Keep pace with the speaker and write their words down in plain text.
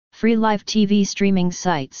Free live TV streaming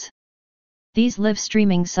sites. These live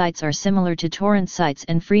streaming sites are similar to torrent sites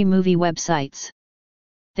and free movie websites.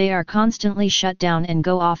 They are constantly shut down and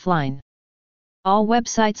go offline. All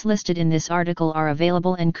websites listed in this article are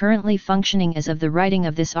available and currently functioning as of the writing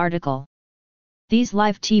of this article. These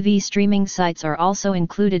live TV streaming sites are also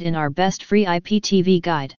included in our best free IPTV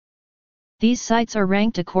guide. These sites are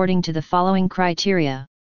ranked according to the following criteria.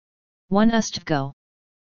 1. USTVGO.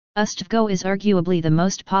 USTVGO is arguably the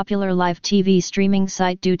most popular live TV streaming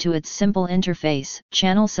site due to its simple interface,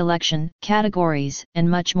 channel selection, categories, and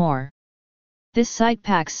much more. This site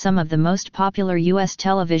packs some of the most popular US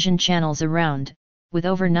television channels around, with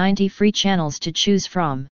over 90 free channels to choose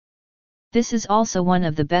from. This is also one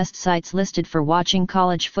of the best sites listed for watching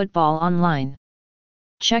college football online.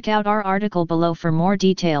 Check out our article below for more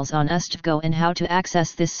details on USTVGO and how to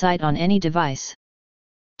access this site on any device.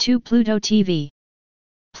 2. Pluto TV.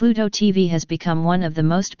 Pluto TV has become one of the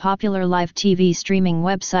most popular live TV streaming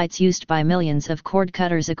websites used by millions of cord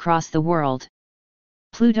cutters across the world.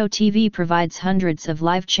 Pluto TV provides hundreds of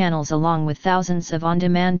live channels along with thousands of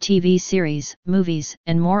on-demand TV series, movies,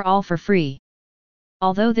 and more, all for free.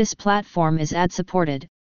 Although this platform is ad-supported,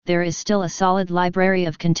 there is still a solid library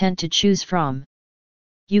of content to choose from.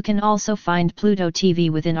 You can also find Pluto TV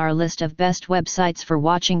within our list of best websites for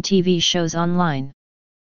watching TV shows online.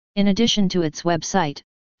 In addition to its website,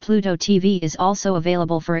 Pluto TV is also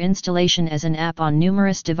available for installation as an app on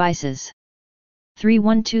numerous devices. 3.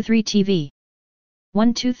 123 TV.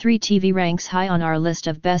 123 TV ranks high on our list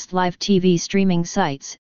of best live TV streaming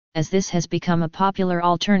sites, as this has become a popular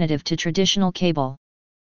alternative to traditional cable.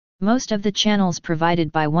 Most of the channels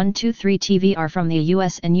provided by 123 TV are from the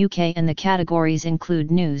US and UK, and the categories include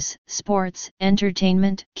news, sports,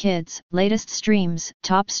 entertainment, kids, latest streams,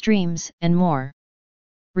 top streams, and more.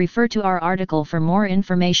 Refer to our article for more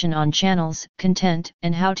information on channels, content,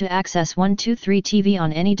 and how to access 123 TV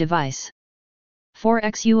on any device. 4.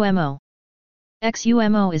 XUMO.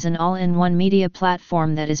 XUMO is an all-in-one media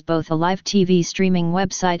platform that is both a live TV streaming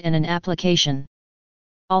website and an application.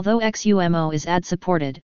 Although XUMO is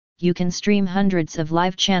ad-supported, you can stream hundreds of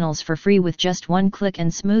live channels for free with just one click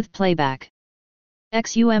and smooth playback.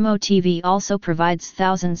 XUMO TV also provides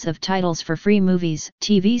thousands of titles for free: movies,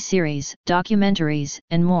 TV series, documentaries,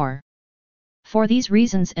 and more. For these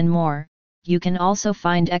reasons and more, you can also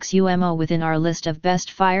find XUMO within our list of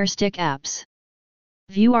best Fire Stick apps.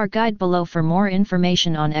 View our guide below for more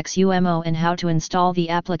information on XUMO and how to install the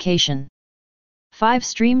application. 5.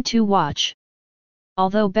 Stream2Watch.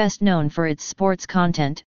 Although best known for its sports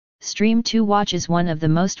content, Stream2Watch is one of the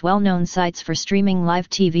most well-known sites for streaming live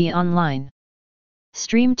TV online.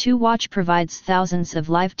 Stream2Watch provides thousands of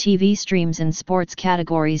live TV streams in sports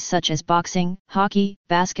categories such as boxing, hockey,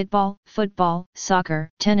 basketball, football, soccer,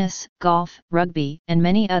 tennis, golf, rugby, and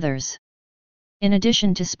many others. In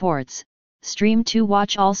addition to sports,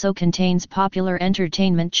 Stream2Watch also contains popular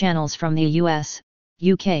entertainment channels from the US,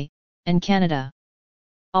 UK, and Canada.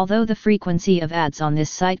 Although the frequency of ads on this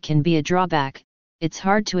site can be a drawback, it's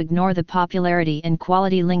hard to ignore the popularity and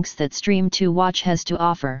quality links that Stream2Watch has to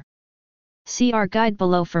offer. See our guide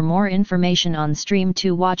below for more information on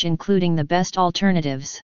Stream2Watch, including the best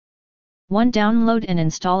alternatives. 1. Download and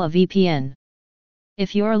install a VPN.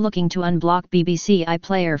 If you're looking to unblock BBC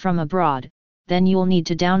iPlayer from abroad, then you'll need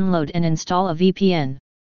to download and install a VPN.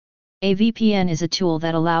 A VPN is a tool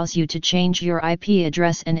that allows you to change your IP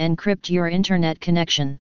address and encrypt your internet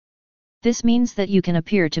connection. This means that you can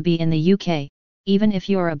appear to be in the UK, even if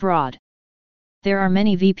you're abroad. There are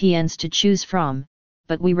many VPNs to choose from,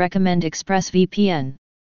 but we recommend ExpressVPN.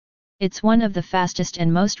 It's one of the fastest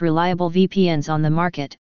and most reliable VPNs on the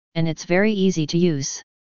market, and it's very easy to use.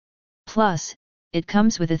 Plus, it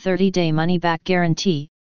comes with a 30-day money-back guarantee,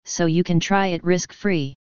 so you can try it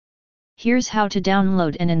risk-free. Here's how to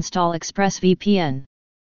download and install ExpressVPN.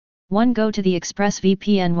 1. Go to the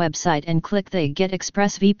ExpressVPN website and click the Get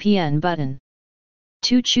ExpressVPN button.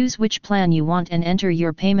 2. Choose which plan you want and enter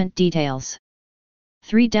your payment details.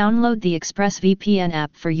 3. Download the ExpressVPN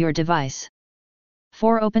app for your device.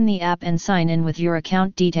 4. Open the app and sign in with your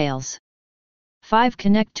account details. 5.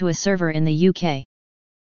 Connect to a server in the UK.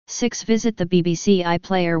 6. Visit the BBC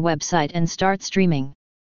iPlayer website and start streaming.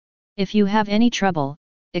 If you have any trouble,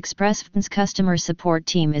 ExpressVPN's customer support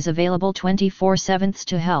team is available 24/7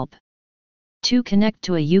 to help. 2. Connect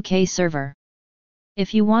to a UK server.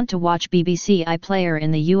 If you want to watch BBC iPlayer in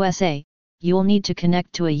the USA, you'll need to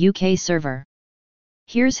connect to a UK server.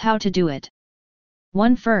 Here's how to do it.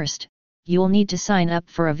 1. First, you'll need to sign up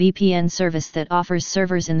for a VPN service that offers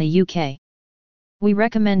servers in the UK. We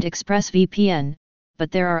recommend ExpressVPN,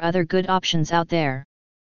 but there are other good options out there.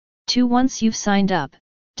 2. Once you've signed up,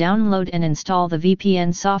 download and install the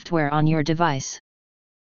VPN software on your device.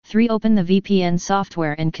 3. Open the VPN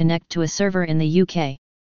software and connect to a server in the UK.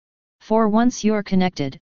 4. Once you're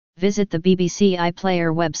connected, visit the BBC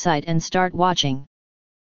iPlayer website and start watching.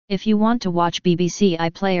 If you want to watch BBC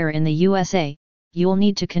iPlayer in the USA, you'll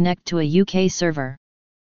need to connect to a UK server.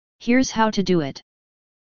 Here's how to do it.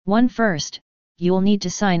 1. First, you'll need to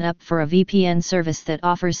sign up for a VPN service that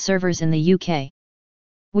offers servers in the UK.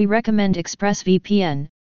 We recommend ExpressVPN,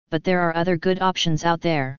 but there are other good options out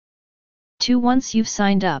there. 2. Once you've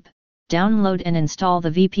signed up, download and install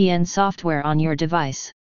the VPN software on your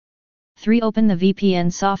device. 3. Open the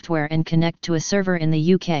VPN software and connect to a server in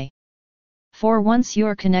the UK. 4. Once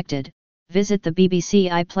you're connected, visit the BBC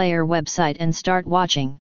iPlayer website and start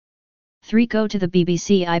watching. 3. Go to the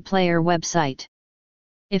BBC iPlayer website.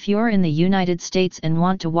 If you're in the United States and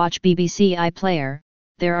want to watch BBC iPlayer,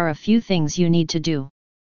 there are a few things you need to do.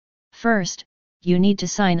 First, you need to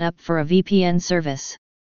sign up for a VPN service.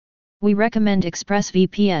 We recommend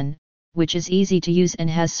ExpressVPN, which is easy to use and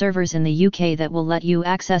has servers in the UK that will let you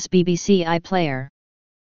access BBC iPlayer.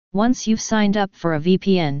 Once you've signed up for a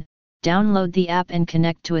VPN, download the app and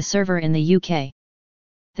connect to a server in the UK.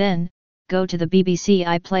 Then, go to the BBC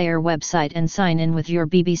iPlayer website and sign in with your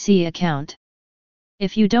BBC account.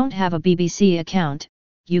 If you don't have a BBC account,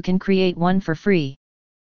 you can create one for free.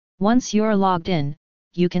 Once you're logged in,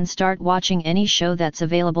 you can start watching any show that's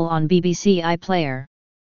available on BBC iPlayer.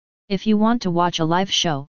 If you want to watch a live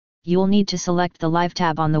show, you'll need to select the Live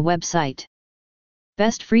tab on the website.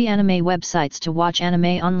 Best free anime websites to watch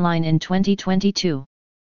anime online in 2022.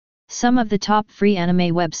 Some of the top free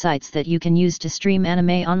anime websites that you can use to stream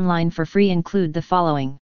anime online for free include the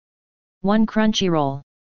following. 1. Crunchyroll.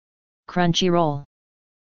 Crunchyroll.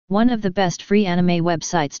 One of the best free anime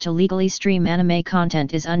websites to legally stream anime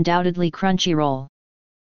content is undoubtedly Crunchyroll.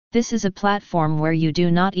 This is a platform where you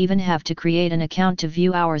do not even have to create an account to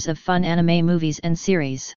view hours of fun anime movies and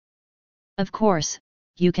series. Of course,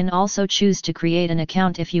 you can also choose to create an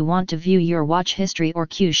account if you want to view your watch history or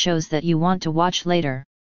queue shows that you want to watch later.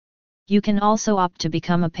 You can also opt to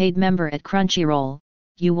become a paid member at Crunchyroll.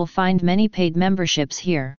 You will find many paid memberships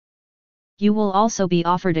here. You will also be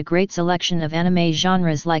offered a great selection of anime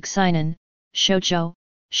genres like seinen, shoujo,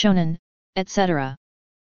 shonen, etc.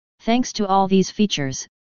 Thanks to all these features,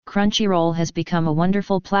 Crunchyroll has become a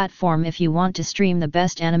wonderful platform if you want to stream the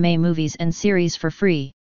best anime movies and series for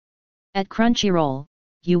free. At Crunchyroll,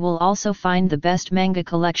 you will also find the best manga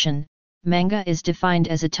collection. Manga is defined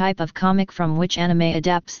as a type of comic from which anime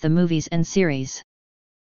adapts the movies and series.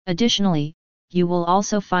 Additionally, you will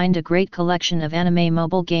also find a great collection of anime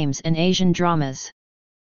mobile games and Asian dramas.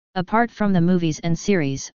 Apart from the movies and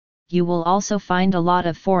series, you will also find a lot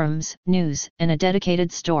of forums, news, and a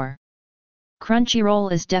dedicated store.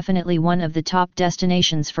 Crunchyroll is definitely one of the top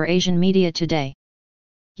destinations for Asian media today.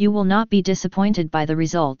 You will not be disappointed by the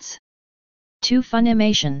results. 2.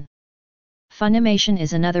 Funimation. Funimation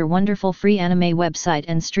is another wonderful free anime website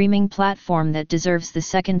and streaming platform that deserves the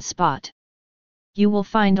second spot. You will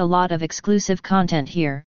find a lot of exclusive content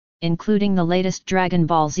here, including the latest Dragon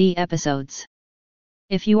Ball Z episodes.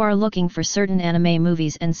 If you are looking for certain anime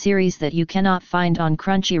movies and series that you cannot find on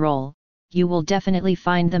Crunchyroll, you will definitely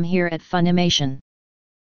find them here at Funimation.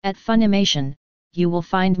 At Funimation, you will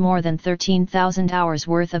find more than 13,000 hours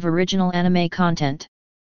worth of original anime content.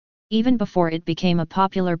 Even before it became a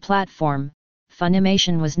popular platform,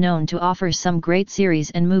 Funimation was known to offer some great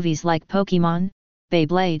series and movies like Pokemon,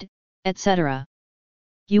 Beyblade, etc.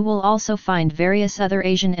 You will also find various other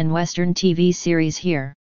Asian and Western TV series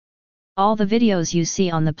here. All the videos you see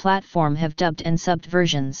on the platform have dubbed and subbed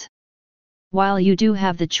versions. While you do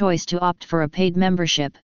have the choice to opt for a paid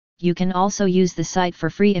membership, you can also use the site for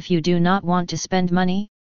free if you do not want to spend money.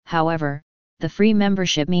 However, the free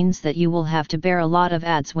membership means that you will have to bear a lot of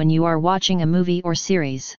ads when you are watching a movie or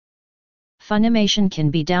series. Funimation can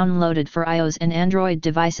be downloaded for iOS and Android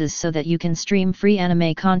devices so that you can stream free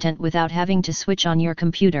anime content without having to switch on your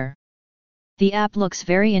computer. The app looks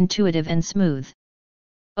very intuitive and smooth.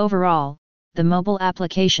 Overall, the mobile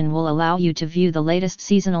application will allow you to view the latest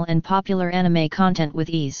seasonal and popular anime content with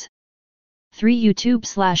ease. 3.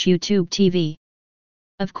 YouTube/YouTube TV.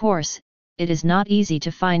 Of course, it is not easy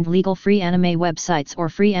to find legal free anime websites or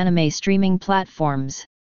free anime streaming platforms.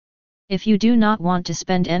 If you do not want to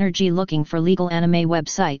spend energy looking for legal anime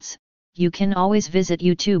websites, you can always visit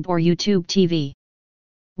YouTube or YouTube TV.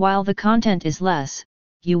 While the content is less,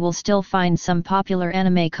 you will still find some popular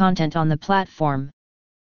anime content on the platform.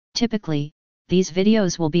 Typically, these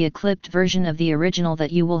videos will be a clipped version of the original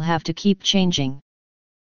that you will have to keep changing.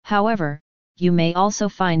 However, you may also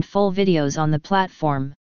find full videos on the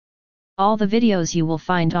platform. All the videos you will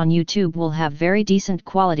find on YouTube will have very decent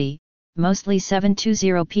quality, mostly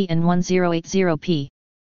 720p and 1080p.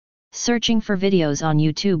 Searching for videos on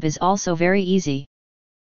YouTube is also very easy.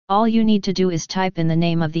 All you need to do is type in the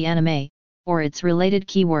name of the anime, or its related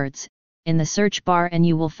keywords, in the search bar and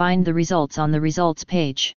you will find the results on the results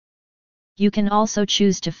page. You can also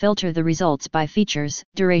choose to filter the results by features,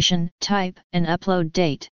 duration, type, and upload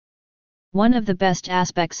date. One of the best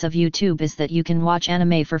aspects of YouTube is that you can watch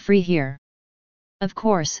anime for free here. Of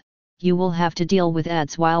course, you will have to deal with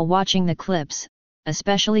ads while watching the clips,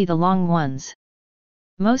 especially the long ones.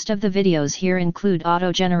 Most of the videos here include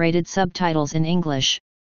auto-generated subtitles in English.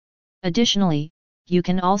 Additionally, you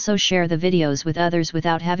can also share the videos with others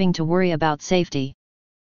without having to worry about safety.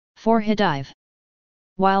 4. Hidive.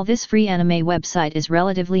 While this free anime website is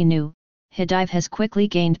relatively new, Hidive has quickly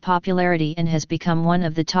gained popularity and has become one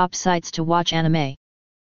of the top sites to watch anime.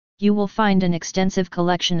 You will find an extensive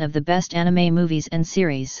collection of the best anime movies and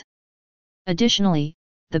series. Additionally,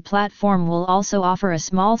 the platform will also offer a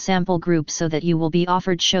small sample group so that you will be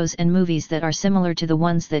offered shows and movies that are similar to the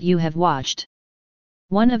ones that you have watched.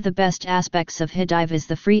 One of the best aspects of Hidive is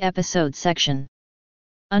the free episode section.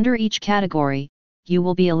 Under each category, you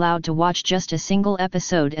will be allowed to watch just a single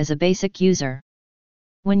episode as a basic user.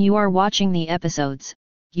 When you are watching the episodes,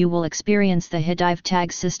 you will experience the Hidive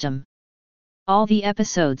tag system. All the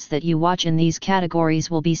episodes that you watch in these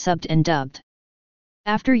categories will be subbed and dubbed.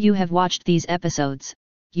 After you have watched these episodes,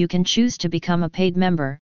 you can choose to become a paid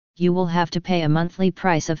member. You will have to pay a monthly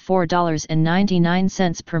price of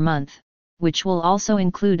 $4.99 per month, which will also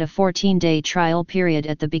include a 14-day trial period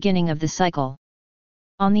at the beginning of the cycle.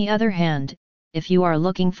 On the other hand, if you are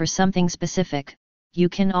looking for something specific, you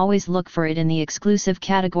can always look for it in the exclusive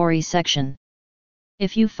category section.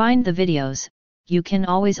 If you find the videos, you can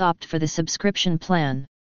always opt for the subscription plan.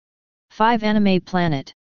 5. Anime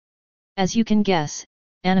Planet. As you can guess,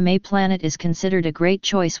 Anime Planet is considered a great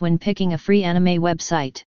choice when picking a free anime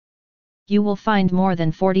website. You will find more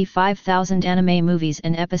than 45,000 anime movies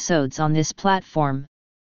and episodes on this platform.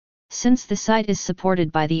 Since the site is supported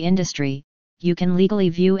by the industry, you can legally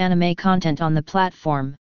view anime content on the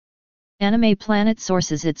platform. Anime Planet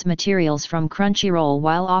sources its materials from Crunchyroll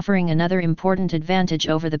while offering another important advantage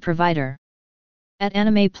over the provider. At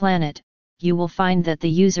Anime Planet, you will find that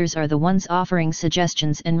the users are the ones offering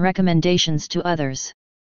suggestions and recommendations to others.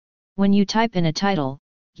 When you type in a title,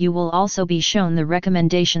 you will also be shown the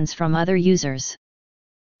recommendations from other users.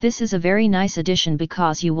 This is a very nice addition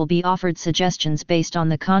because you will be offered suggestions based on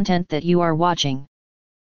the content that you are watching.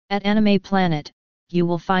 At Anime Planet, you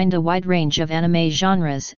will find a wide range of anime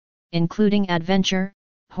genres, including adventure,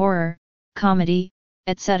 horror, comedy,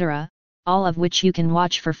 etc., all of which you can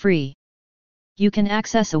watch for free. You can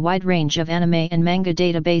access a wide range of anime and manga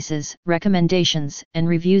databases, recommendations, and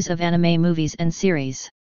reviews of anime movies and series.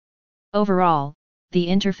 Overall, the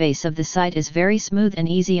interface of the site is very smooth and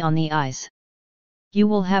easy on the eyes. You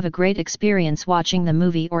will have a great experience watching the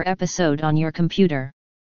movie or episode on your computer.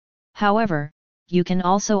 However, you can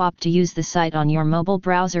also opt to use the site on your mobile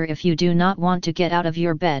browser if you do not want to get out of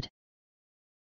your bed.